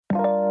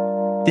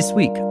This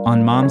week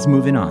on Moms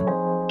Moving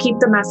On. Keep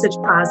the message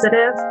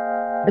positive.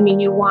 I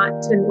mean, you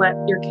want to let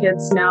your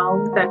kids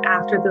know that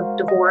after the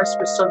divorce,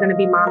 we're still going to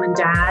be mom and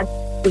dad.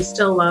 We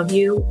still love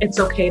you. It's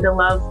okay to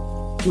love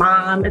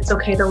mom. It's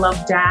okay to love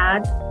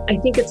dad. I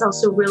think it's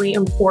also really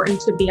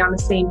important to be on the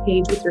same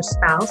page with your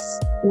spouse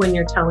when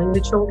you're telling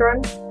the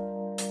children.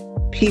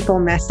 People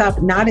mess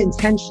up, not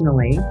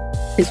intentionally,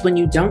 is when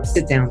you don't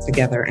sit down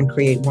together and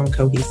create one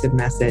cohesive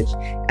message.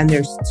 And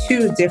there's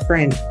two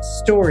different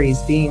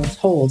stories being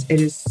told. It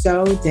is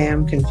so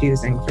damn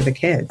confusing for the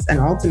kids. And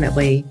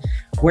ultimately,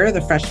 where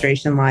the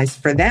frustration lies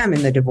for them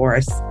in the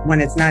divorce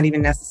when it's not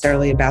even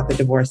necessarily about the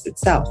divorce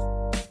itself.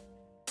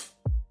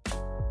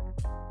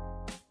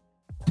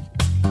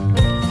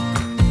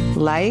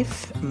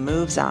 Life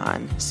moves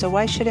on, so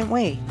why shouldn't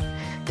we?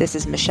 This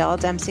is Michelle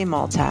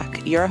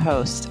Dempsey-Multack, your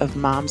host of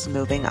Moms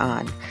Moving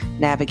On,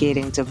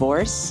 navigating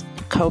divorce,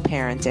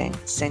 co-parenting,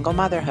 single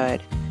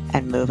motherhood,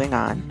 and moving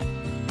on.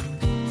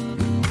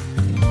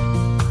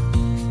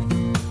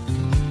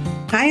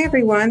 Hi,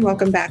 everyone.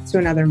 Welcome back to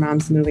another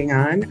Moms Moving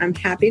On. I'm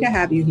happy to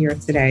have you here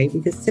today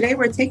because today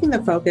we're taking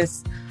the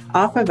focus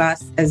off of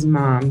us as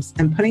moms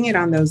and putting it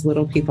on those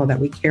little people that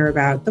we care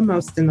about the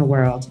most in the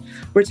world.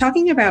 We're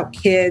talking about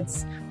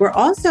kids. We're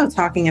also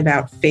talking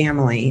about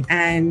family.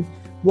 And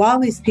while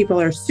these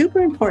people are super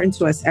important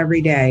to us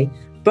every day,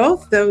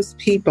 both those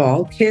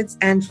people, kids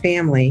and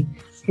family,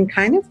 can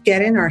kind of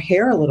get in our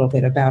hair a little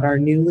bit about our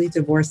newly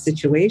divorced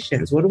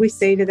situations. What do we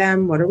say to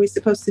them? What are we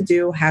supposed to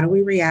do? How do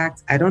we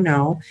react? I don't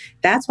know.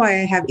 That's why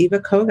I have Eva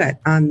Kogut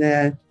on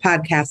the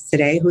podcast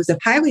today, who's a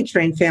highly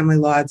trained family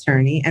law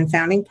attorney and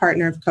founding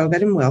partner of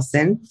Kogut and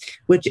Wilson,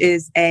 which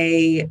is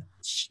a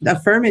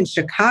firm in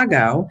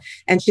Chicago,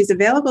 and she's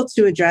available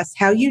to address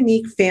how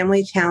unique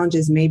family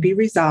challenges may be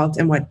resolved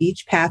and what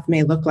each path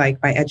may look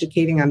like by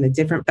educating on the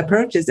different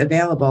approaches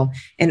available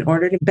in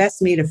order to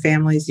best meet a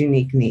family's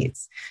unique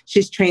needs.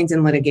 She's trained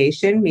in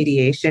litigation,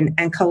 mediation,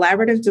 and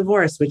collaborative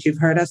divorce, which you've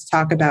heard us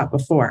talk about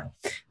before.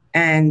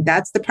 And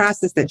that's the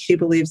process that she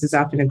believes is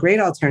often a great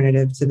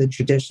alternative to the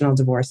traditional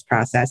divorce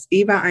process.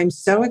 Eva, I'm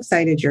so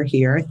excited you're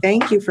here.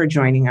 Thank you for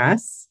joining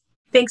us.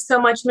 Thanks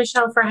so much,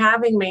 Michelle, for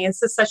having me.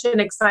 This is such an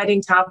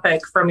exciting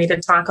topic for me to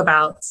talk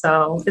about.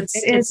 So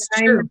it's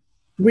true.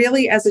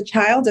 Really, as a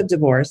child of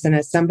divorce and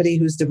as somebody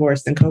who's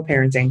divorced and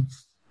co-parenting,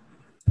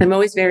 I'm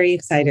always very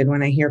excited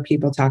when I hear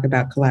people talk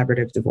about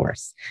collaborative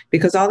divorce,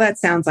 because all that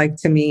sounds like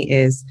to me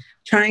is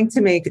trying to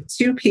make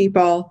two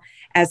people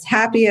as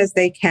happy as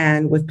they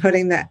can with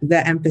putting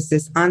the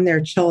emphasis on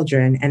their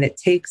children, and it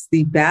takes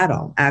the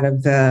battle out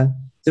of the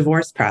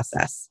divorce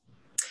process.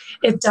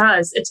 It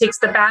does. It takes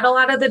the battle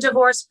out of the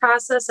divorce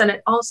process, and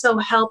it also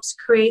helps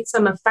create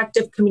some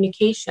effective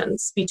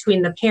communications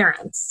between the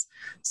parents.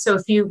 So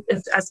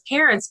if as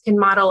parents can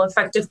model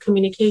effective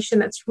communication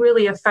that's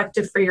really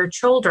effective for your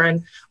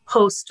children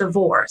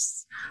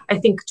post-divorce, I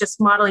think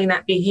just modeling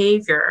that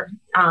behavior,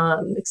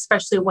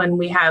 especially when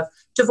we have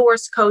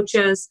divorce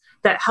coaches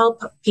that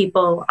help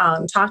people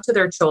talk to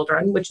their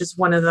children, which is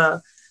one of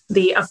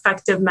the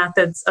effective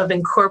methods of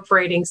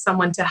incorporating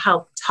someone to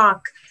help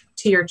talk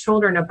to your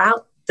children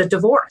about the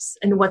divorce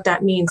and what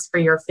that means for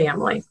your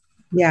family.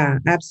 Yeah,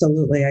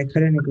 absolutely. I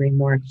couldn't agree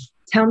more.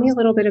 Tell me a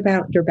little bit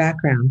about your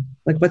background.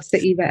 Like, what's the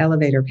Eva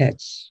elevator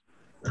pitch?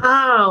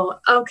 Oh,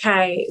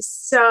 okay.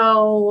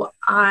 So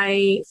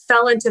I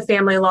fell into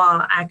family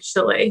law,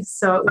 actually.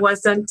 So it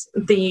wasn't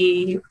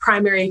the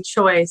primary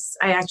choice.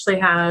 I actually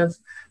have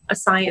a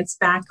science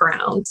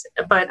background,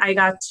 but I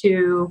got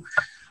to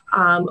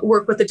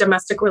work with a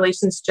domestic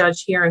relations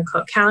judge here in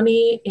Cook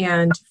County.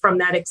 And from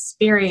that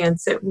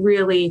experience, it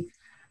really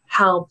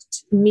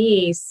helped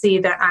me see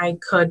that I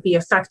could be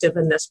effective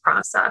in this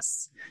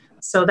process.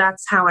 So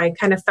that's how I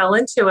kind of fell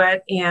into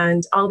it.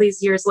 And all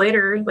these years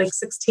later, like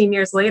 16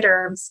 years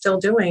later, I'm still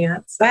doing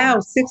it. So.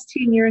 Wow,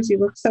 16 years. You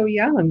look so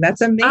young.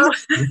 That's amazing.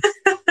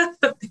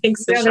 Oh.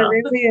 Thanks, Michelle. There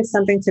really is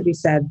something to be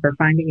said for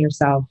finding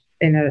yourself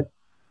in a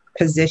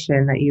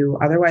position that you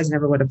otherwise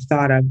never would have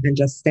thought of and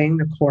just staying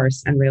the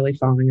course and really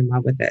falling in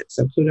love with it.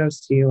 So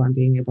kudos to you on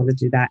being able to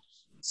do that.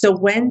 So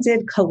when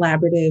did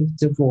collaborative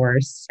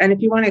divorce, and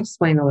if you want to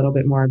explain a little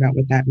bit more about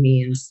what that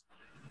means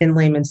in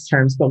layman's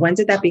terms, but when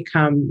did that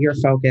become your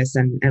focus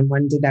and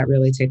when did that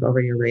really take over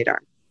your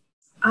radar?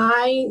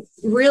 I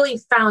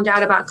really found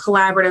out about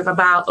collaborative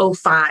about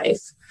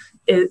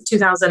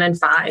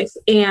 2005.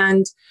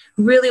 And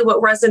really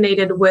what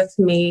resonated with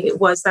me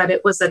was that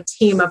it was a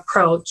team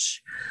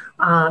approach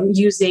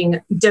using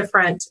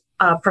different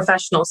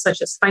professionals such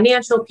as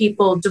financial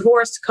people,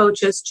 divorce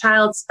coaches,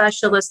 child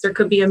specialists. There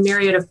could be a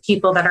myriad of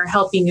people that are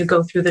helping you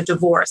go through the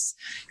divorce,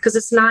 because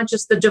it's not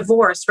just the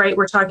divorce, right?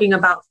 We're talking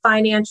about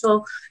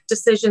financial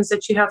decisions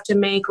that you have to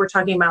make. We're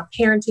talking about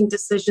parenting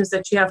decisions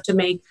that you have to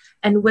make.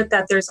 And with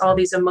that, there's all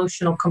these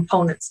emotional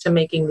components to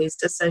making these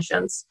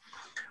decisions.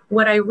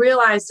 What I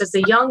realized as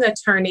a young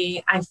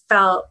attorney, I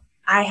felt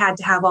I had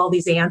to have all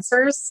these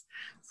answers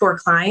for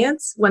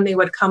clients when they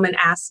would come and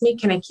ask me,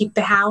 can I keep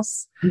the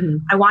house? Mm-hmm.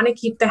 I want to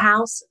keep the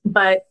house.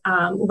 But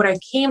what I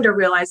came to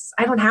realize is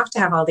I don't have to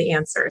have all the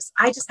answers.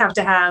 I just have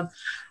to have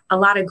a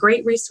lot of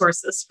great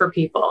resources for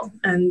people.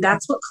 And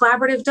that's what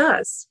collaborative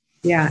does.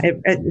 Yeah,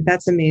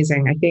 that's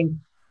amazing. I think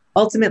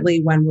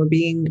ultimately when we're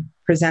being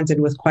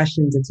presented with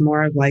questions, it's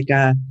more of like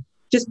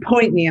just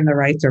point me in the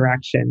right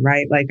direction,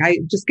 right? Like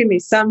just give me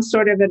some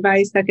sort of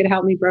advice that could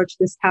help me broach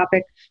this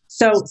topic.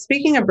 So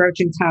speaking of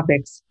broaching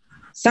topics,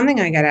 something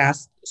I get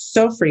asked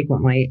so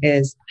frequently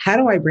is, how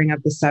do I bring up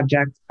the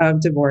subject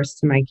of divorce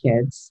to my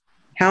kids?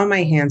 How am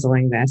I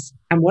handling this?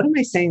 And what am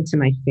I saying to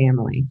my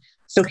family?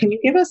 So can you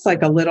give us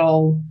like a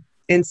little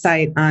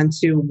insight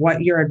onto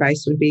what your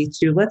advice would be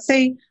to, let's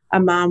say, a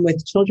mom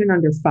with children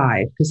under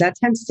 5, because that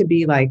tends to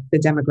be like the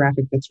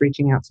demographic that's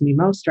reaching out to me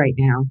most right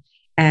now.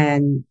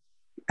 And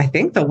I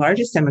think the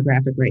largest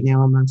demographic right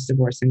now amongst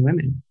divorcing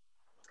women.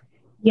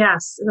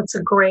 Yes, that's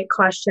a great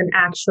question,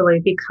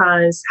 actually,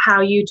 because how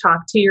you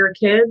talk to your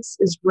kids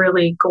is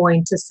really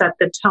going to set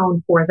the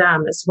tone for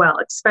them as well,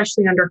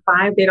 especially under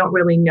 5. They don't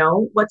really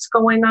know what's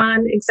going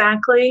on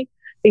exactly.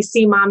 They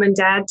see mom and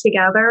dad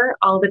together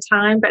all the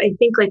time. But I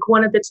think like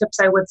one of the tips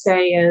I would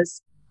say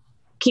is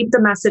keep the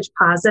message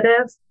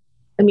positive.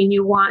 I mean,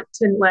 you want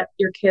to let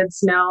your kids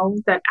know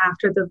that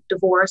after the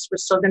divorce, we're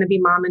still going to be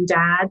mom and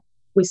dad.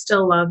 We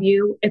still love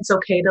you. It's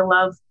okay to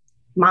love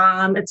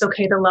mom. It's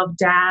okay to love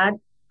dad.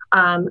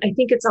 I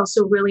think it's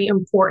also really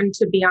important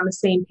to be on the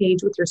same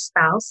page with your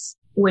spouse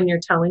when you're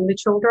telling the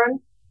children.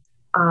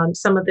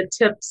 Some of the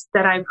tips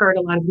that I've heard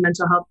a lot of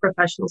mental health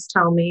professionals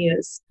tell me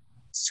is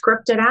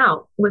script it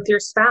out with your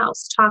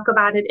spouse. Talk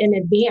about it in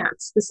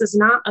advance. This is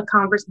not a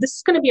this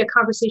is going to be a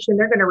conversation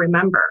they're going to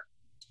remember,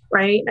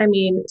 right? I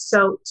mean,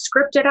 so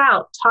script it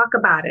out, talk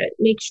about it,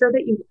 make sure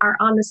that you are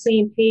on the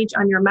same page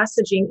on your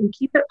messaging and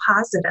keep it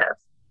positive.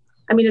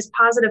 I mean, as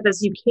positive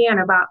as you can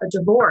about a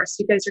divorce.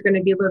 You guys are going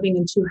to be living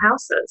in 2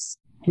 houses.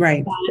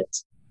 Right.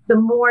 But the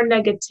more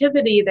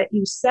negativity that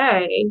you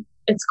say,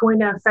 it's going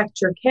to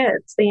affect your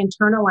kids. They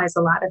internalize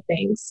a lot of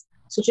things.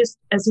 So just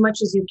as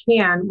much as you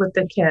can with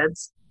the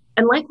kids.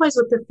 And likewise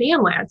with the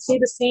family, I'd say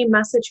the same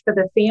message for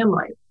the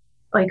family.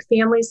 Like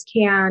families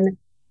can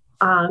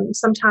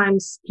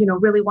sometimes,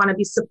 really want to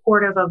be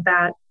supportive of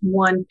that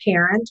one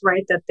parent,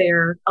 right, that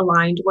they're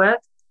aligned with.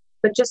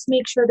 But just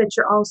make sure that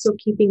you're also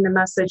keeping the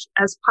message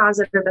as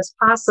positive as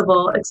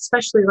possible,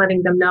 especially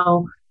letting them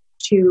know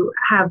to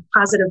have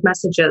positive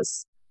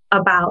messages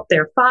about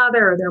their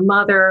father or their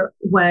mother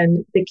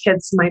when the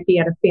kids might be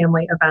at a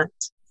family event.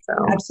 So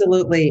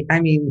absolutely. I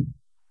mean,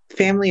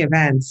 family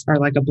events are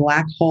like a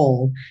black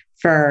hole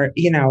for,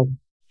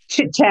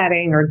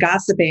 chit-chatting or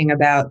gossiping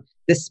about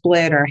the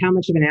split or how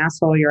much of an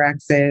asshole your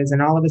ex is. And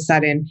all of a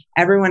sudden,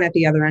 everyone at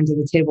the other end of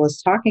the table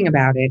is talking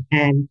about it.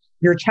 And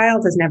your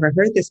child has never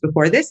heard this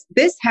before. This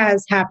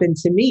has happened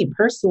to me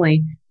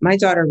personally. My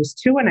daughter was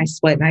 2 when I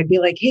split, and I'd be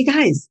like, hey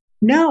guys,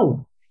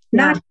 no,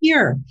 not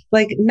here,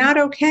 like not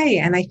okay.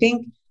 And I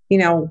think,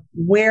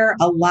 where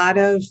a lot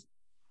of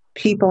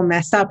people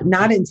mess up,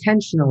 not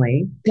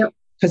intentionally,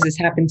 because this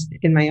happened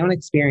in my own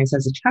experience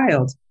as a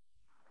child,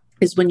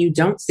 is when you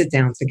don't sit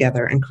down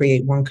together and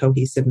create one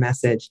cohesive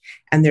message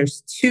and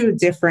there's 2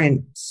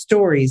 different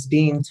stories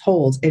being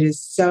told. It is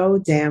so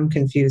damn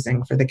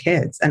confusing for the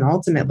kids. And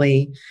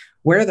ultimately,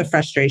 where the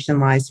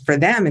frustration lies for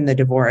them in the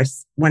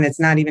divorce when it's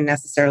not even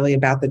necessarily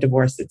about the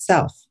divorce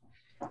itself.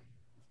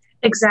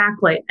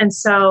 Exactly. And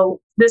so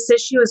this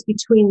issue is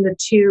between the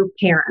 2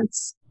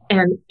 parents.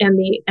 And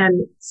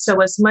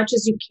so as much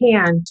as you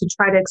can to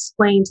try to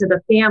explain to the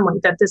family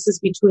that this is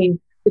between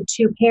the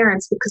 2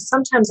 parents, because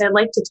sometimes I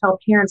like to tell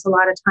parents a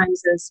lot of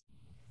times is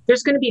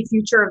there's going to be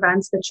future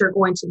events that you're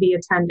going to be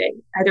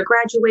attending, either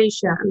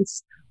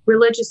graduations,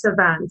 religious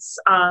events.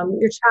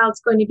 Your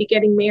child's going to be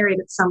getting married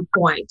at some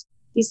point.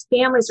 These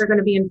families are going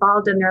to be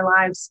involved in their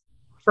lives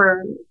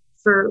for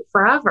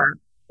forever.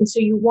 And so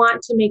you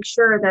want to make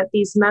sure that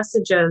these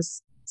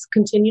messages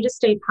continue to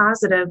stay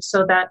positive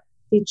so that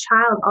the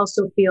child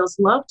also feels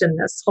loved in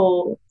this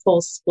whole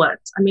split.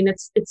 I mean,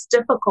 it's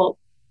difficult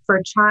for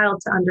a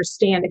child to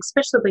understand,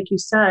 especially like you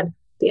said,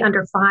 the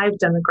under 5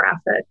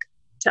 demographic,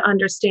 to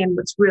understand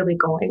what's really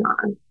going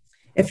on.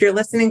 If you're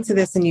listening to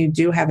this and you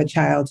do have a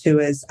child who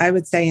is, I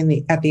would say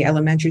at the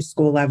elementary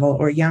school level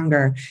or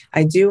younger,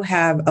 I do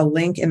have a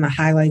link in the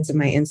highlights of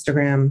my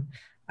Instagram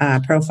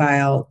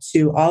profile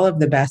to all of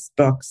the best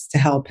books to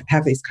help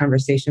have these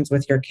conversations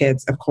with your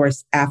kids. Of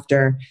course,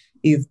 after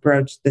you've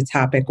broached the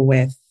topic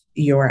with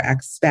your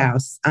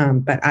ex-spouse.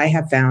 But I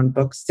have found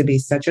books to be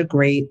such a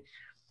great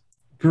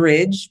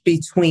bridge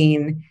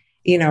between,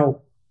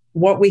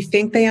 what we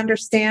think they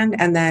understand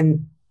and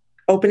then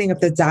opening up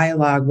the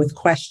dialogue with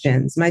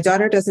questions. My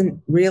daughter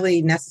doesn't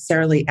really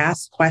necessarily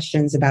ask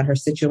questions about her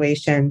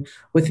situation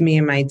with me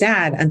and my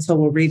dad until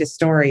we'll read a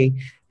story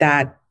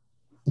that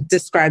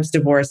describes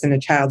divorce in a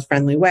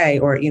child-friendly way.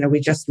 Or, we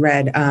just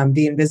read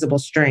The Invisible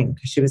String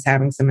because she was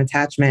having some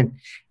attachment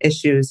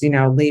issues,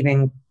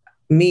 leaving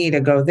me to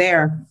go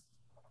there.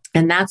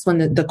 And that's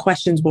when the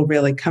questions will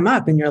really come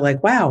up. And you're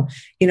like, wow,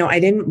 I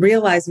didn't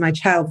realize my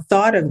child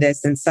thought of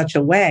this in such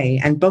a way.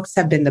 And books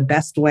have been the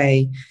best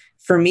way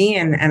for me,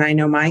 and I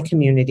know my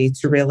community,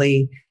 to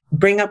really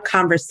bring up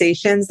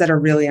conversations that are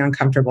really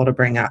uncomfortable to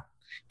bring up.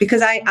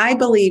 Because I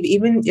believe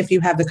even if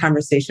you have the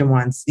conversation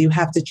once, you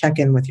have to check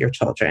in with your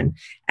children,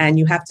 and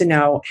you have to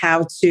know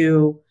how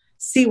to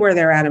see where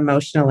they're at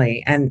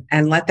emotionally, and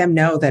let them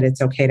know that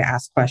it's okay to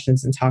ask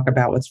questions and talk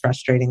about what's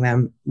frustrating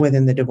them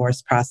within the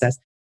divorce process.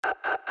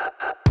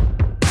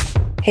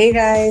 Hey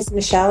guys,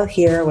 Michelle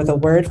here with a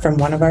word from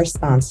one of our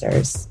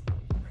sponsors.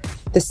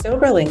 The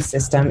SoberLink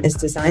system is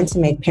designed to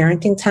make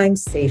parenting time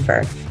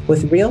safer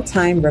with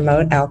real-time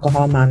remote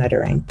alcohol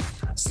monitoring.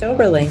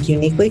 SoberLink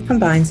uniquely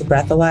combines a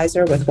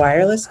breathalyzer with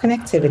wireless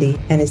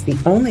connectivity and is the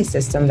only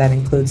system that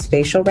includes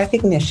facial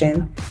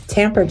recognition,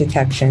 tamper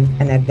detection,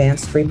 and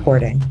advanced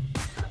reporting.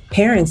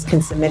 Parents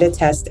can submit a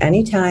test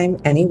anytime,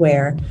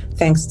 anywhere,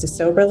 thanks to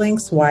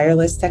SoberLink's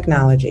wireless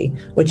technology,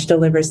 which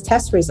delivers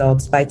test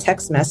results by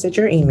text message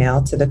or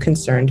email to the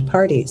concerned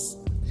parties.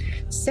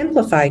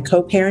 Simplify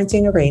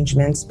co-parenting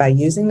arrangements by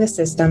using the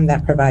system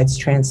that provides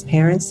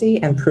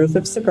transparency and proof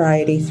of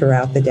sobriety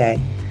throughout the day.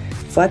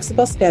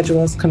 Flexible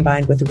schedules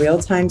combined with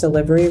real-time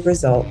delivery of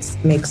results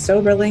make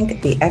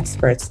SoberLink the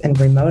experts in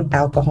remote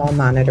alcohol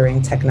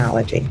monitoring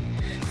technology.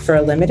 For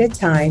a limited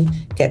time,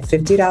 get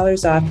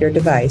 $50 off your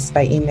device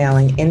by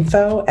emailing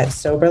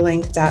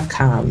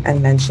info@soberlink.com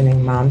and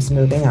mentioning Moms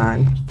Moving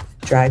On.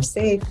 Drive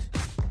safe.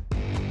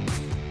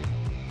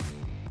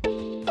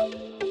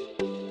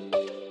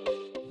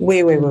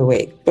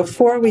 Wait.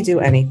 Before we do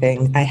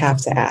anything, I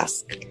have to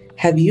ask,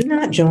 have you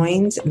not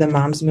joined the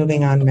Moms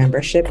Moving On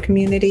membership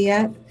community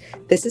yet?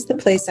 This is the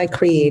place I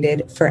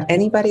created for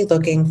anybody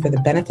looking for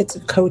the benefits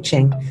of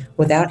coaching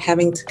without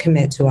having to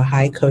commit to a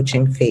high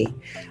coaching fee.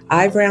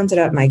 I've rounded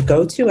up my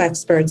go-to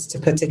experts to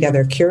put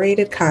together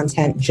curated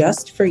content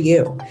just for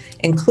you,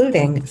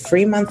 including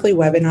free monthly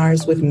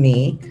webinars with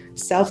me,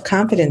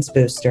 self-confidence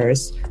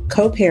boosters,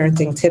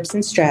 co-parenting tips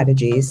and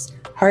strategies,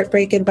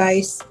 heartbreak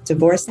advice,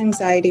 divorce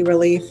anxiety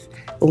relief,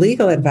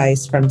 legal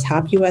advice from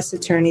top U.S.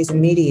 attorneys and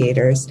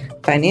mediators,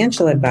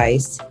 financial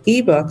advice,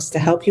 ebooks to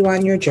help you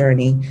on your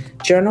journey,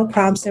 journal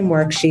prompts and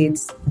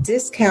worksheets,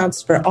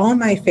 discounts for all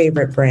my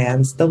favorite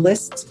brands. The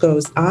list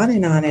goes on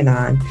and on and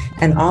on.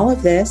 And all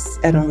of this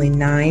at only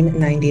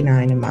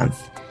 $9.99 a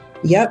month.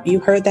 Yep, you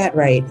heard that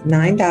right.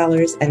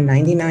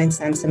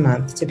 $9.99 a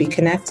month to be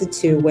connected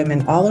to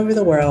women all over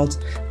the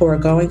world who are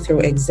going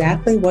through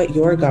exactly what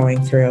you're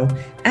going through,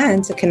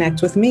 and to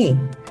connect with me.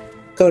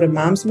 Go to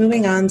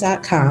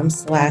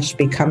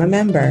momsmovingon.com/become a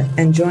member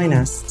and join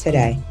us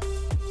today.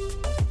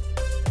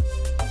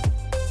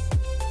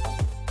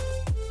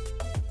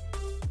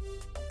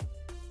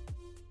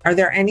 Are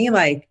there any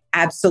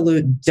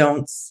absolute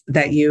don'ts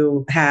that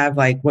you have,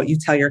 what you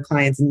tell your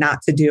clients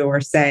not to do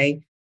or say?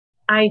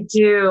 I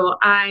do.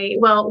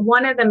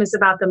 One of them is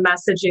about the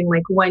messaging,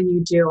 when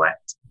you do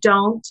it.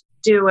 Don't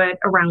do it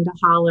around a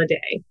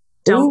holiday.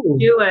 Don't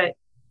do it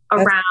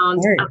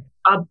around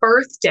a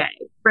birthday,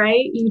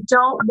 right? You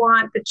don't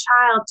want the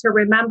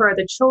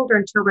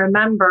children to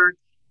remember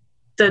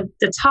the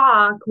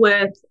talk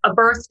with a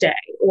birthday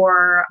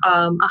or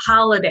a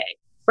holiday,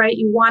 right?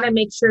 You want to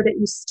make sure that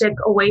you stick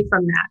away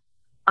from that.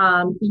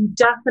 You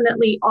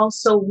definitely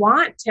also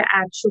want to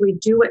actually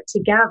do it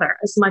together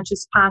as much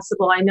as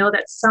possible. I know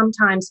that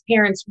sometimes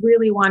parents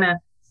really want to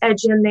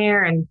edge in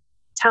there and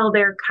tell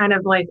their kind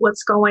of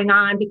what's going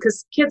on,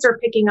 because kids are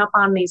picking up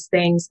on these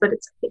things, but I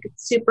think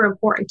it's super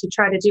important to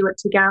try to do it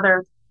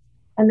together.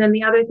 And then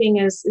the other thing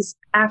is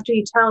after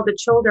you tell the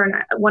children,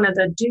 one of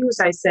the do's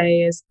I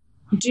say is,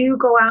 do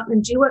go out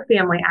and do a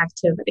family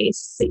activity.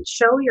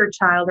 Show your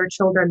child or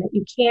children that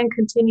you can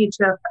continue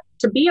to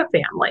be a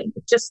family.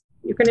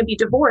 You're going to be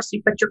divorced,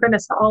 but you're going to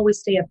always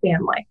stay a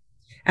family.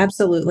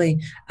 Absolutely.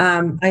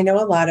 I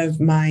know a lot of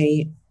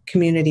my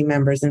community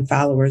members and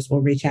followers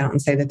will reach out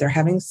and say that they're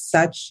having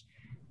such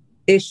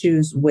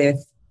issues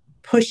with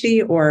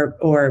pushy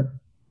or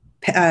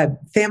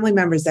family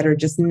members that are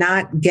just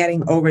not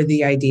getting over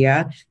the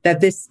idea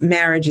that this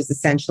marriage is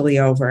essentially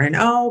over. And,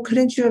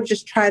 couldn't you have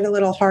just tried a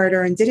little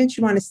harder? And didn't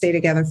you want to stay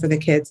together for the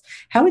kids?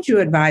 How would you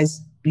advise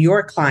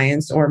your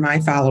clients or my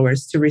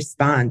followers to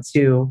respond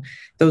to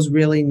those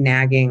really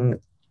nagging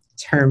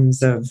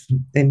terms of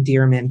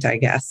endearment, I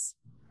guess?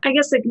 I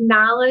guess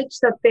acknowledge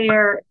that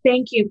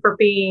thank you for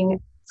being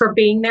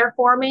there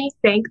for me.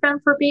 Thank them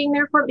for being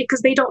there for me,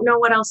 because they don't know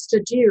what else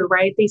to do,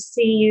 right? They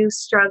see you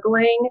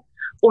struggling,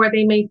 or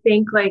they may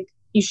think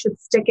you should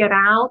stick it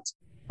out.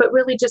 But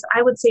really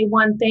I would say,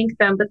 one, thank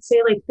them, but say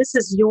this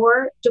is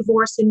your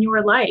divorce in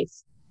your life.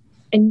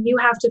 And you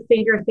have to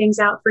figure things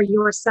out for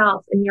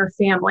yourself and your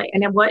family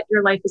and what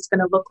your life is going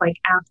to look like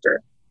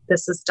after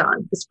this is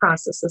done, this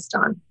process is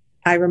done.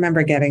 I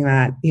remember getting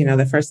that,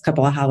 the first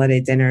couple of holiday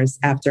dinners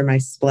after my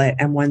split.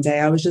 And one day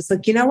I was just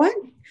like, you know what?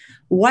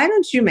 Why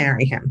don't you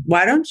marry him?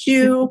 Why don't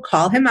you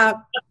call him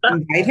up,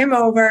 invite him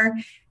over,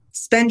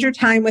 spend your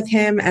time with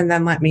him, and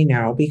then let me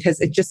know? Because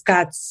it just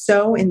got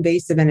so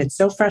invasive, and it's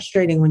so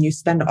frustrating when you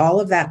spend all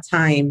of that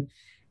time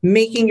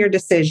making your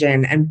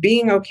decision and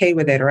being okay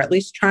with it, or at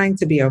least trying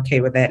to be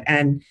okay with it,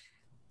 and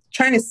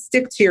trying to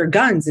stick to your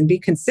guns and be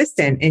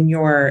consistent in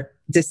your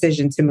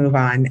decision to move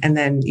on. And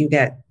then you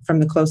get from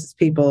the closest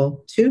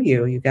people to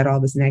you, you get all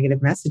this negative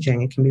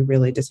messaging. It can be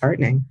really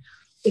disheartening.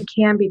 It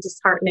can be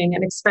disheartening,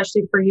 and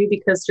especially for you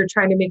because you're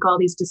trying to make all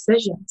these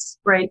decisions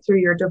right through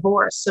your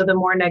divorce. So the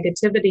more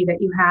negativity that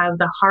you have,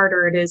 the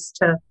harder it is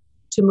to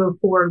move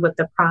forward with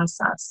the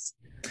process.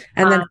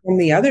 And then from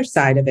the other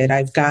side of it,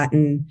 I've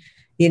gotten,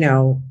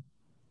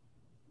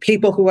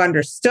 people who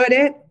understood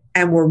it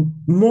and were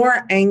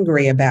more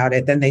angry about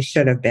it than they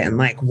should have been.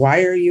 Like,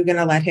 why are you going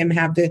to let him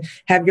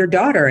have your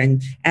daughter?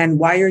 And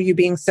why are you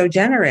being so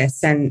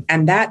generous? And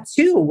that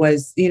too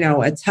was,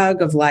 a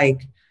tug of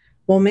like,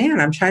 well, man,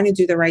 I'm trying to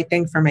do the right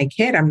thing for my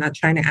kid. I'm not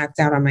trying to act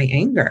out on my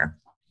anger.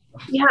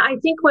 Yeah, I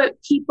think what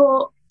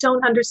people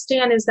don't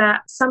understand is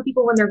that some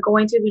people, when they're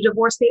going through the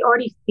divorce, they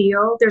already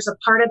feel, there's a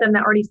part of them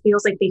that already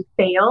feels like they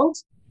failed.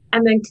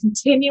 And then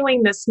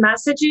continuing this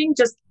messaging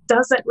just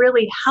doesn't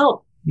really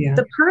help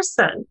the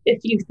person, if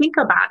you think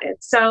about it.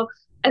 So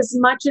as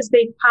much as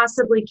they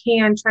possibly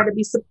can, try to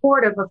be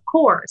supportive, of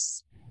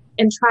course,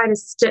 and try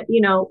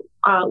to,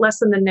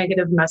 lessen the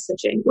negative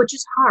messaging, which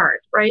is hard,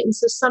 right? And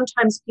so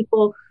sometimes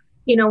people,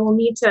 will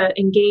need to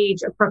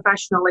engage a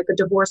professional like a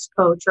divorce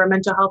coach or a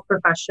mental health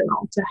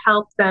professional to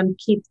help them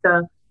keep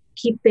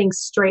things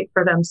straight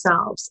for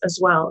themselves as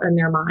well in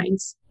their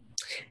minds.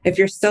 If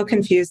you're still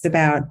confused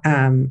about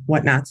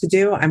what not to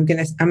do, I'm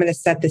gonna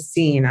set the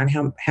scene on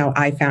how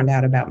I found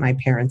out about my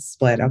parents'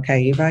 split.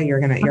 Okay, Eva,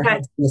 your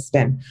head's gonna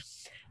spin.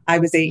 I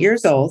was 8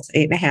 years old,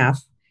 8.5.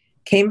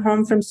 Came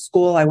home from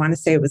school. I want to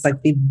say it was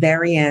like the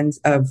very end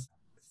of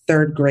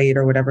third grade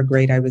or whatever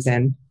grade I was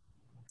in.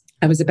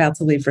 I was about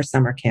to leave for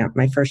summer camp,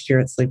 my first year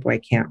at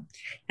sleepaway camp.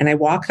 And I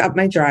walk up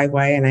my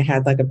driveway and I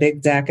had like a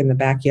big deck in the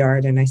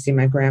backyard, and I see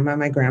my grandma,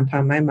 my grandpa,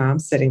 and my mom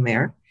sitting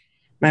there.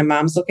 My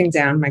mom's looking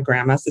down, my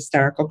grandma's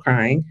hysterical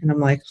crying. And I'm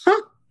like,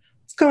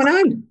 what's going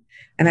on?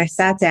 And I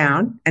sat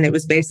down, and it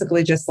was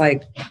basically just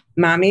like,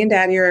 mommy and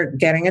daddy are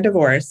getting a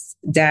divorce.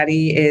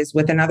 Daddy is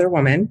with another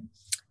woman.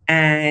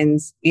 And,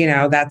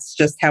 that's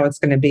just how it's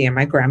going to be. And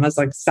my grandma's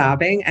like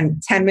sobbing.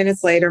 And 10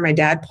 minutes later, my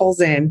dad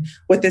pulls in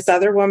with this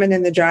other woman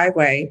in the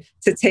driveway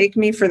to take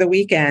me for the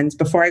weekend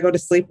before I go to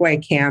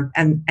sleepaway camp.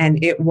 And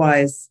it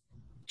was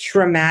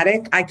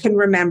traumatic. I can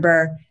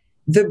remember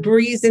the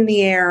breeze in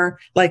the air,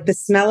 like the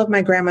smell of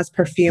my grandma's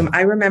perfume.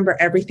 I remember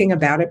everything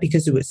about it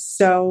because it was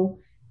so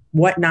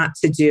what not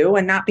to do.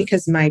 And not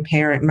because my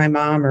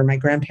mom or my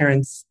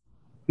grandparents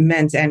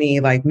meant any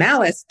like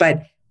malice,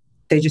 but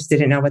they just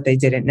didn't know what they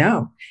didn't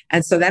know.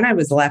 And so then I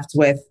was left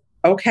with,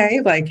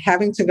 okay, like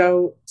having to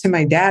go to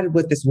my dad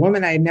with this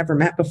woman I had never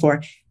met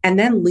before, and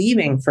then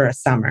leaving for a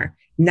summer,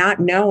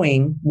 not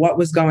knowing what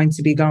was going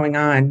to be going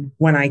on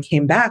when I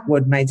came back.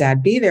 Would my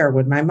dad be there?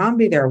 Would my mom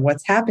be there?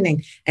 What's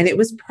happening? And it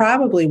was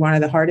probably one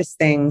of the hardest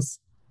things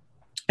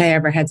I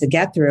ever had to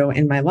get through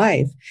in my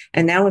life.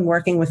 And now in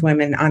working with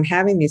women on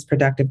having these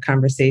productive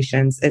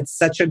conversations, it's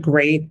such a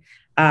great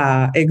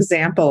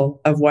example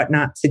of what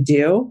not to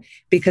do,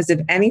 because if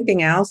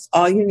anything else,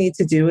 all you need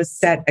to do is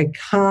set a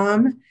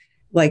calm,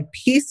 like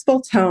peaceful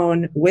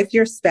tone with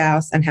your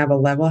spouse and have a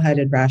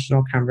level-headed,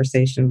 rational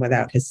conversation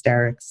without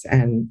hysterics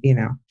and,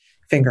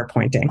 finger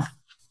pointing.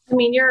 I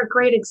mean, you're a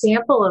great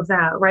example of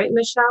that, right,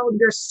 Michelle?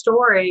 Your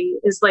story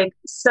is like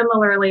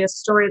similarly a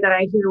story that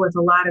I hear with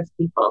a lot of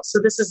people.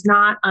 So this is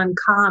not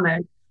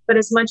uncommon. But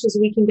as much as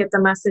we can get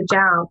the message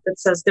out that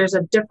says there's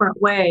a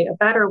different way, a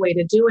better way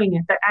to doing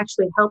it that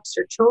actually helps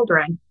your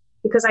children,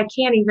 because I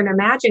can't even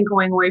imagine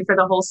going away for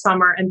the whole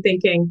summer and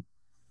thinking,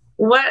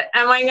 what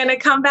am I going to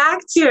come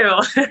back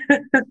to?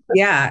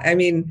 Yeah. I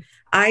mean,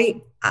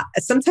 I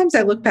sometimes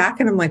I look back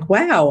and I'm like,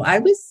 wow, I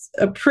was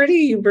a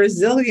pretty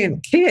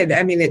resilient kid.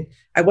 I mean,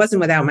 I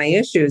wasn't without my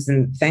issues,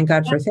 and thank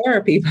God for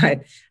therapy.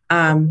 But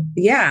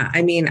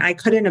I mean, I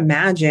couldn't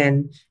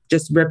imagine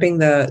just ripping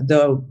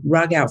the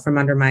rug out from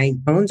under my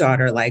own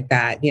daughter like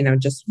that,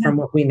 just from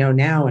what we know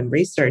now and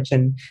research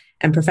and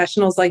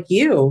professionals like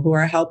you who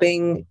are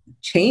helping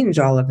change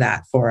all of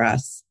that for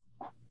us.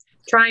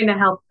 Trying to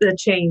help the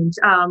change.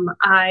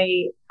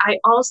 I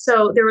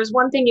also, there was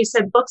one thing you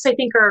said, books I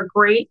think are a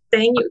great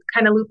thing. You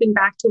kind of looping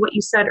back to what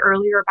you said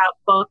earlier about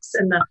books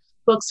and the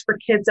books for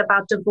kids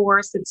about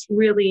divorce. It's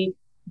really,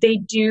 they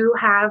do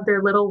have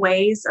their little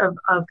ways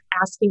of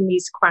asking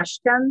these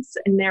questions,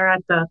 and they're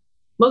at the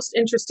most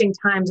interesting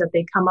times that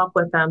they come up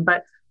with them.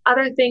 But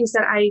other things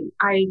that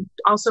I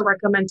also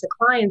recommend to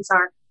clients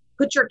are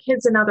put your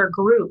kids in other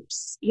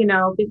groups.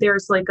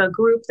 There's like a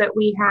group that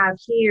we have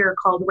here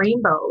called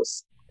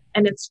Rainbows,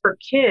 and it's for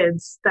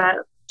kids that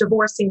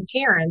divorcing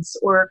parents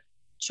or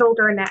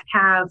children that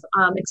have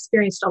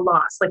experienced a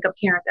loss, like a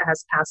parent that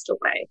has passed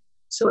away.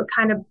 So it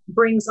kind of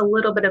brings a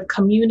little bit of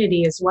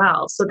community as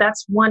well. So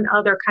that's one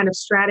other kind of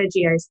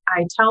strategy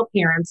I tell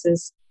parents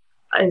is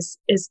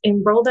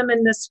enroll them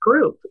in this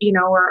group,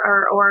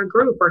 or a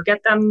group, or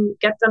get them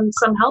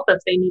some help if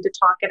they need to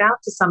talk it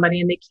out to somebody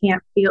and they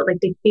feel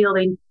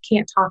they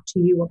can't talk to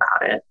you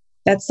about it.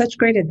 That's such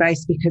great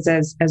advice because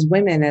as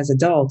women, as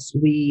adults,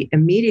 we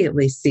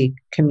immediately seek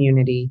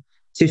community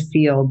to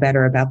feel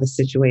better about the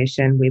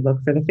situation. We look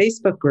for the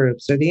Facebook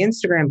groups or the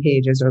Instagram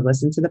pages or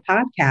listen to the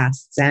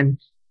podcasts, and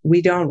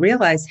we don't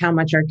realize how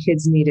much our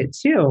kids need it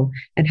too.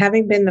 And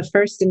having been the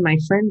first in my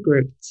friend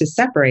group to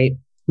separate,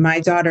 my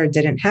daughter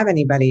didn't have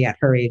anybody at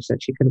her age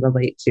that she could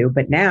relate to.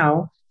 But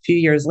now, a few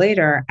years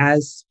later,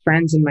 as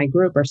friends in my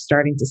group are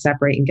starting to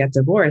separate and get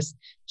divorced,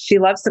 she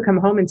loves to come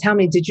home and tell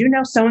me, did you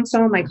know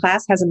so-and-so in my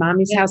class has a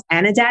mommy's house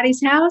and a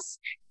daddy's house?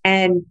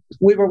 And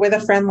we were with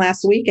a friend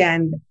last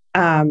weekend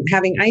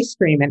having ice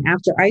cream. And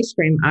after ice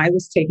cream, I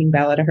was taking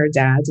Bella to her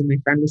dad's and my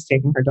friend was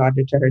taking her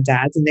daughter to her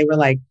dad's. And they were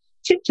like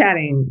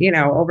chit-chatting,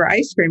 over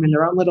ice cream in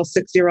their own little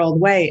 6-year-old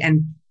way.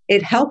 And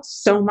it helped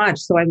so much.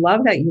 So I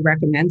love that you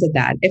recommended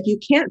that. If you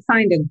can't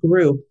find a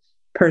group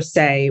per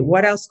se,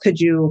 what else could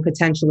you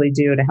potentially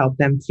do to help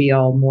them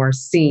feel more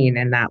seen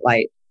in that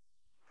light?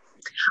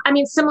 I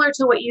mean, similar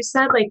to what you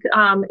said, like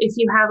if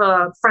you have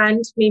a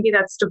friend maybe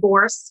that's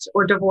divorced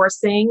or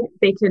divorcing,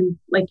 they can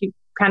you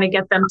kind of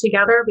get them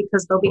together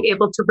because they'll be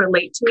able to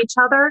relate to each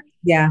other.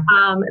 Yeah.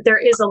 There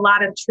is a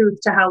lot of truth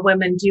to how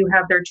women do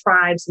have their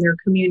tribes and their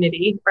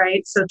community,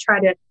 right? So try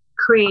to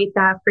create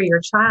that for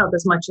your child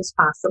as much as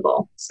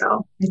possible.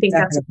 So I think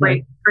that's a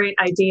great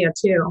idea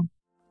too.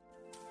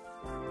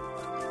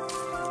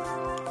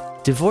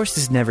 Divorce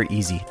is never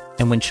easy,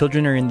 and when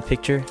children are in the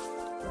picture,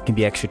 it can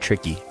be extra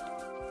tricky,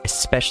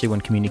 especially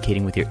when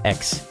communicating with your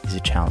ex is a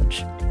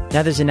challenge.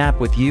 Now there's an app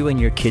with you and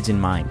your kids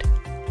in mind.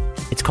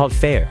 It's called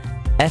FAIR,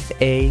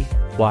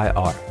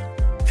 F-A-Y-R.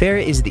 FAIR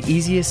is the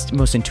easiest,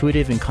 most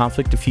intuitive, and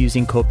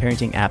conflict-diffusing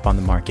co-parenting app on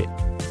the market.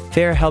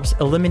 FAIR helps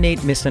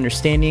eliminate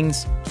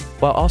misunderstandings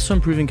while also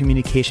improving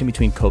communication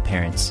between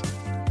co-parents.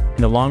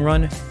 In the long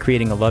run,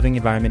 creating a loving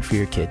environment for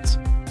your kids.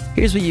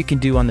 Here's what you can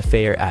do on the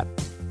FAIR app.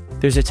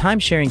 There's a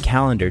time-sharing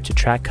calendar to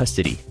track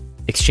custody,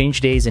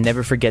 exchange days, and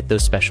never forget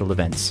those special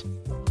events.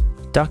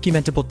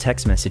 Documentable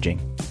text messaging,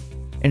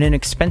 and an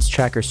expense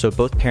tracker so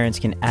both parents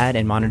can add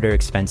and monitor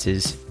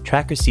expenses,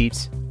 track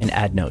receipts, and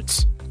add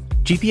notes.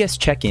 GPS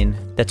check-in,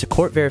 that's a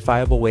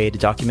court-verifiable way to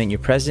document your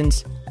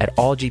presence at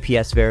all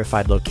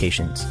GPS-verified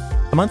locations.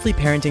 A monthly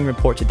parenting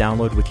report to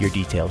download with your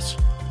details.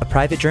 A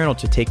private journal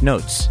to take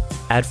notes,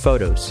 add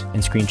photos,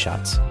 and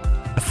screenshots.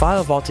 A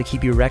file vault to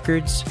keep your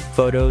records,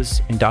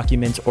 photos, and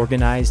documents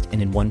organized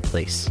and in one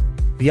place.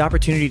 The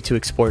opportunity to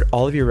export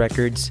all of your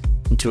records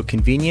into a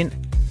convenient,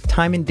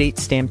 time and date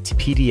stamped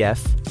PDF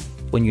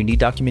when you need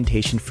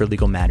documentation for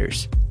legal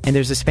matters. And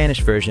there's a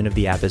Spanish version of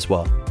the app as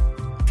well.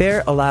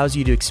 FAIR allows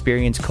you to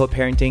experience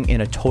co-parenting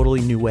in a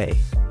totally new way.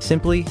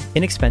 Simply,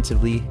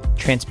 inexpensively,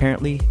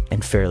 transparently,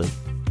 and fairly.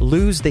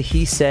 Lose the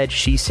he said,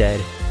 she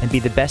said, and be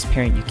the best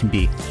parent you can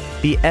be.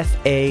 Be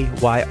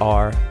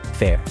FAYR,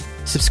 FAIR.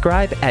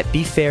 Subscribe at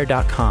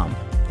befair.com.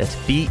 That's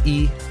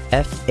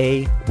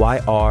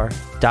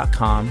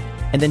BEFAYR.com.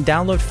 And then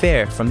download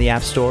FAIR from the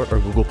App Store or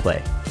Google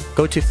Play.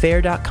 Go to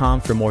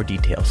fair.com for more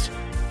details.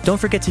 Don't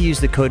forget to use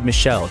the code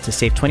Michelle to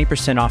save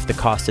 20% off the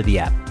cost of the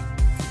app.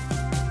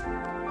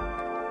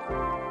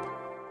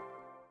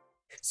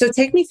 So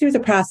take me through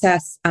the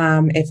process.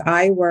 If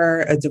I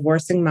were a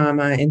divorcing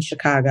mama in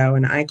Chicago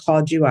and I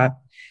called you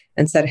up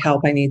and said,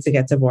 help, I need to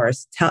get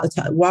divorced.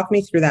 Walk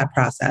me through that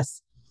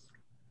process.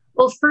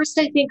 Well, first,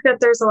 I think that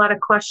there's a lot of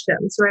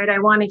questions, right? I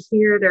want to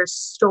hear their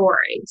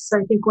story. So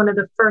I think one of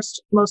the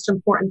first most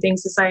important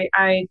things is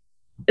I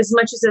as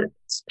much as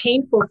it's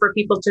painful for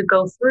people to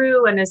go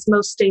through, and as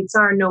most states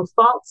are no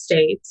fault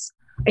states,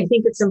 I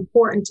think it's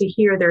important to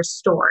hear their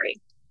story.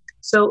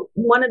 So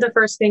one of the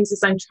first things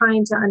is I'm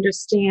trying to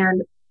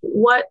understand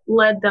what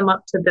led them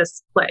up to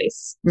this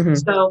place. Mm-hmm.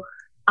 So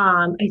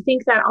I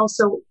think that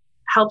also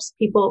helps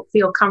people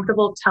feel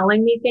comfortable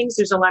telling me things.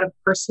 There's a lot of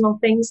personal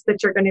things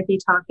that you're going to be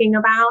talking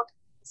about.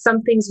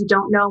 Some things you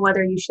don't know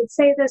whether you should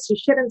say this, you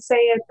shouldn't say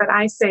it, but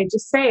I say,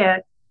 just say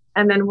it.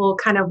 And then we'll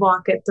kind of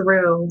walk it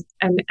through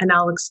and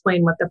I'll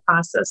explain what the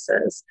process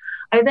is.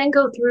 I then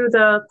go through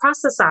the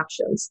process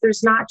options.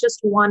 There's not just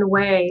one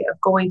way of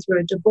going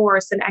through a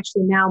divorce. And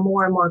actually now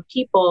more and more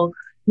people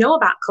know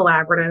about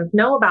collaborative,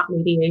 know about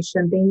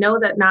mediation. They know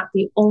that not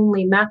the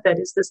only method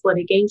is this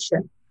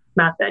litigation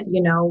method,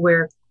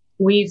 where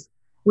we've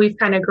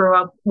kind of grew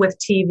up with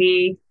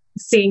TV,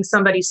 seeing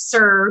somebody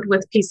served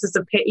with pieces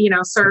of,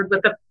 served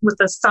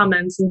with a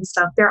summons and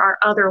stuff. There are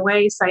other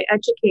ways. I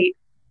educate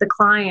the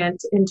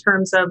client in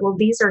terms of, well,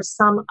 these are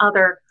some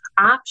other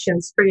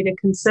options for you to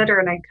consider.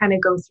 And I kind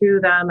of go through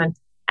them and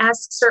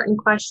ask certain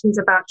questions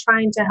about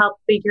trying to help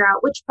figure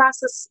out which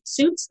process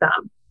suits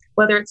them,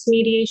 whether it's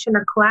mediation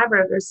or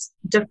collaborative. There's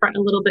a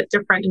little bit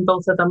different in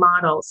both of the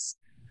models.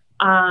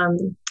 I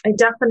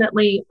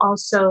definitely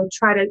also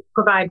try to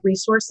provide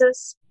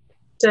resources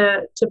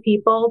to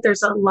people.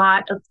 There's a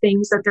lot of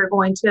things that they're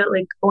going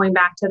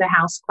back to the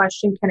house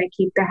question, can I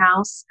keep the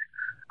house?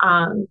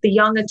 The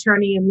young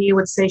attorney in me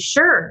would say,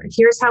 sure,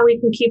 here's how we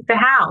can keep the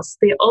house.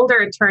 The older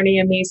attorney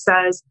in me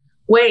says,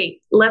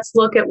 wait, let's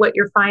look at what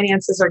your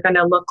finances are going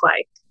to look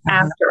like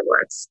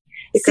afterwards.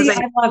 Because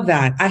I love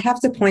that. I have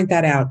to point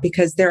that out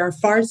because there are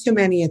far too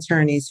many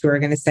attorneys who are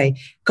going to say,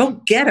 go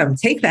get them,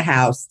 take the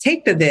house,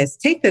 take the this,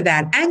 take the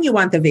that, and you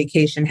want the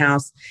vacation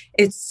house.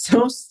 It's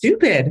so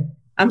stupid.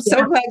 I'm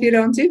so glad you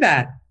don't do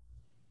that.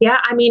 Yeah,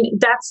 I mean,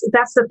 that's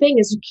the thing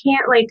is you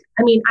can't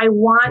I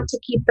want to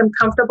keep them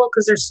comfortable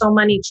because there's so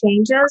many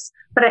changes,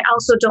 but I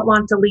also don't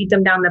want to lead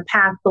them down the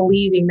path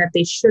believing that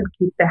they should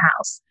keep the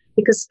house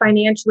because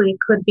financially it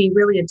could be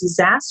really a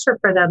disaster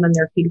for them in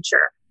their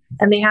future.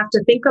 And they have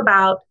to think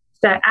about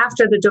that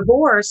after the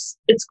divorce,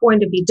 it's going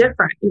to be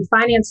different. Your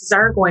finances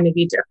are going to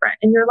be different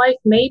and your life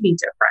may be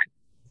different.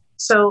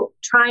 So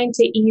trying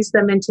to ease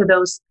them into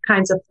those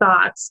kinds of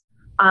thoughts,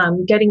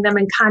 getting them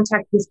in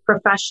contact with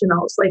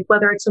professionals, like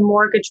whether it's a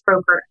mortgage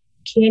broker,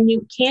 can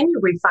you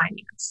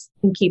refinance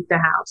and keep the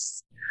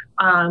house?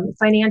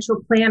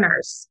 Financial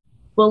planners.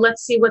 Well,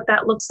 let's see what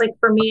that looks like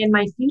for me in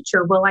my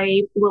future. Will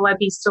I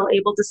be still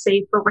able to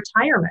save for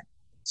retirement?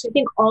 So I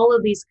think all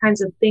of these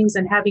kinds of things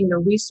and having the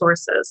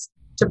resources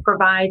to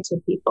provide to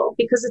people,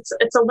 because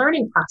it's a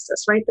learning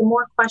process, right? The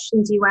more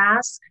questions you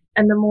ask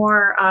and the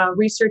more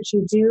research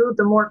you do,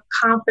 the more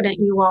confident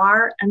you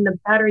are and the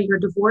better your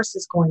divorce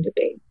is going to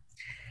be.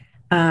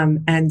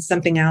 And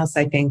something else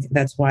I think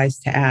that's wise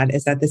to add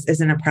is that this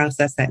isn't a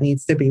process that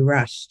needs to be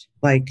rushed.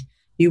 Like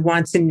you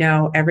want to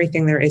know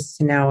everything there is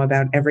to know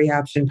about every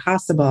option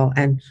possible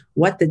and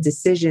what the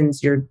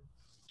decisions you're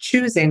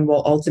choosing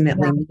will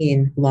ultimately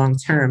mean long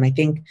term. I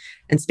think,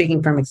 and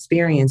speaking from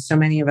experience, so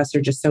many of us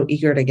are just so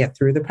eager to get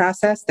through the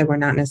process that we're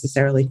not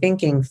necessarily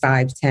thinking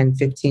 5, 10,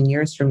 15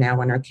 years from now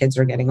when our kids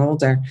are getting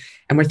older.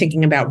 And we're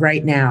thinking about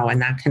right now,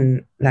 and that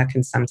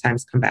can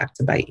sometimes come back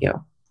to bite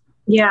you.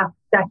 Yeah,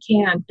 that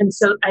can. And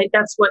so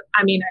that's what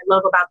I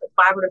love about the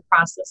collaborative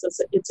process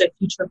is it's a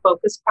future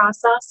focused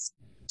process.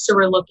 So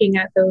we're looking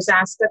at those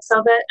aspects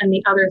of it. And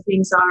the other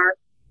things are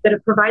that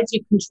it provides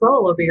you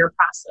control over your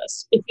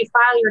process. If you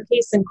file your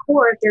case in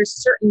court, there's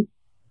certain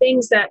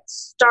things that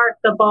start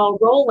the ball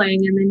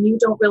rolling, and then you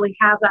don't really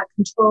have that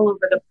control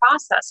over the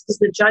process because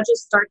the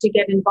judges start to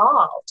get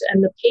involved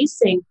and the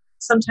pacing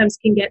sometimes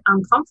can get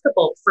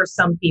uncomfortable for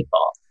some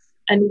people.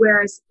 And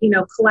whereas,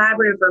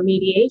 collaborative or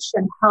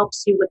mediation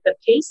helps you with the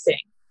pacing,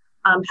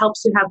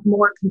 helps you have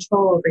more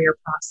control over your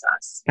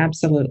process.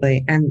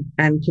 Absolutely. And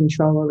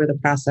control over the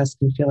process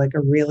can feel like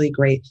a really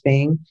great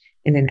thing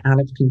in an out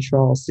of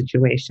control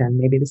situation.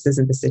 Maybe this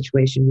isn't the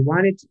situation you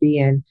wanted to be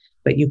in,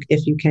 but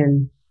if you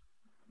can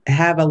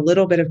have a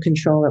little bit of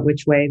control at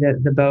which way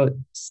the boat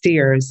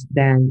steers,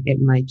 then it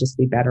might just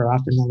be better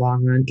off in the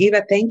long run.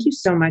 Eva, thank you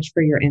so much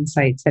for your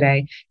insight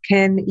today.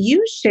 Can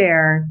you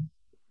share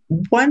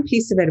one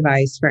piece of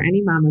advice for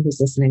any mama who's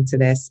listening to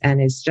this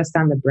and is just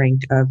on the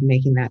brink of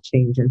making that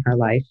change in her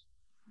life?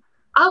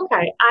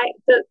 Okay.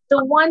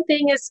 The one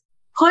thing is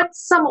put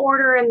some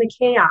order in the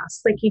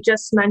chaos, like you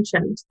just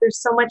mentioned. There's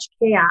so much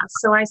chaos.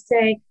 So I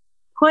say,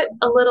 put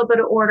a little bit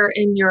of order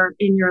in your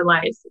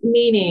life,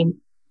 meaning,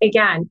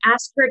 again,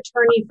 ask your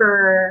attorney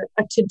for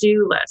a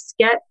to-do list,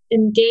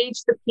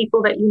 engage the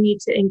people that you need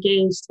to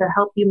engage to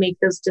help you make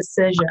those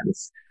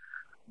decisions.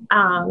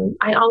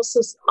 I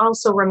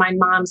also remind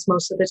moms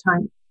most of the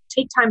time,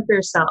 take time for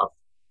yourself,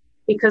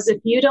 because if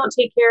you don't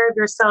take care of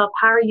yourself,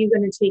 how are you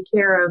going to take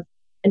care of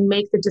and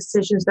make the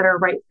decisions that are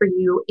right for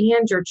you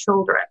and your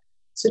children?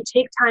 So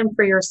take time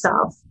for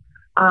yourself.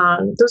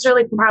 Those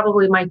are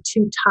probably my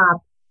two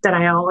top that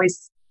I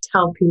always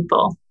tell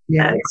people,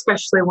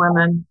 especially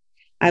women.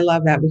 I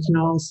love that. We can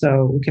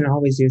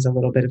always use a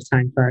little bit of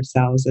time for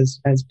ourselves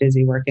as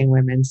busy working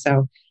women.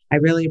 So I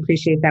really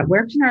appreciate that.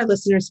 Where can our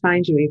listeners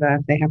find you, Eva,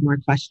 if they have more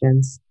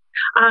questions?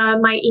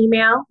 My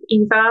email,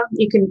 Eva,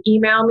 you can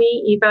email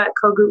me,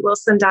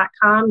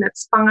 eva@kogutenwilson.com.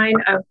 That's fine.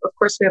 Of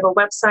course, we have a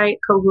website,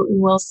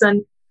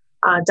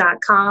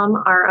 kogutenwilson.com,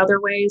 our other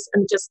ways,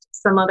 and just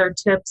some other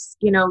tips,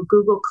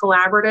 Google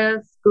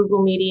collaborative,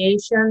 Google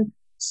mediation.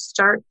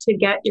 Start to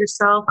get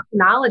yourself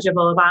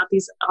knowledgeable about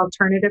these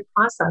alternative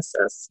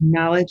processes.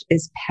 Knowledge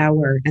is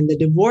power. And the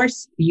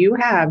divorce you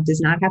have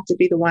does not have to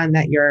be the one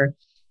that your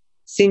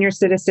senior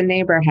citizen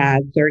neighbor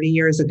had 30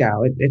 years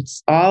ago.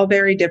 It's all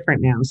very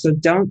different now. So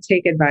don't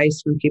take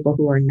advice from people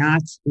who are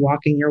not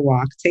walking your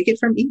walk. Take it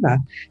from Eva.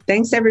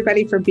 Thanks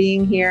everybody for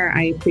being here.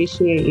 I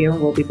appreciate you.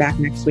 We'll be back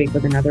next week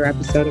with another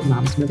episode of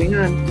Moms Moving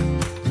On.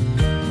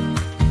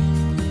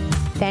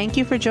 Thank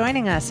you for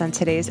joining us on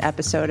today's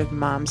episode of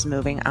Moms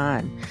Moving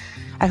On.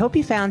 I hope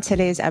you found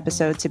today's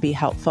episode to be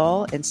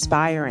helpful,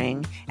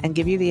 inspiring, and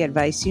give you the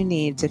advice you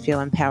need to feel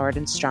empowered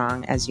and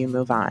strong as you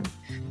move on.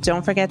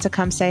 Don't forget to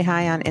come say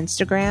hi on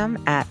Instagram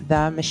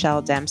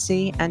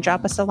 @TheMichelleDempsey and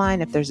drop us a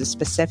line if there's a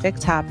specific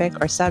topic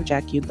or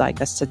subject you'd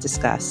like us to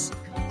discuss.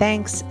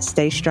 Thanks.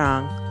 Stay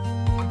strong.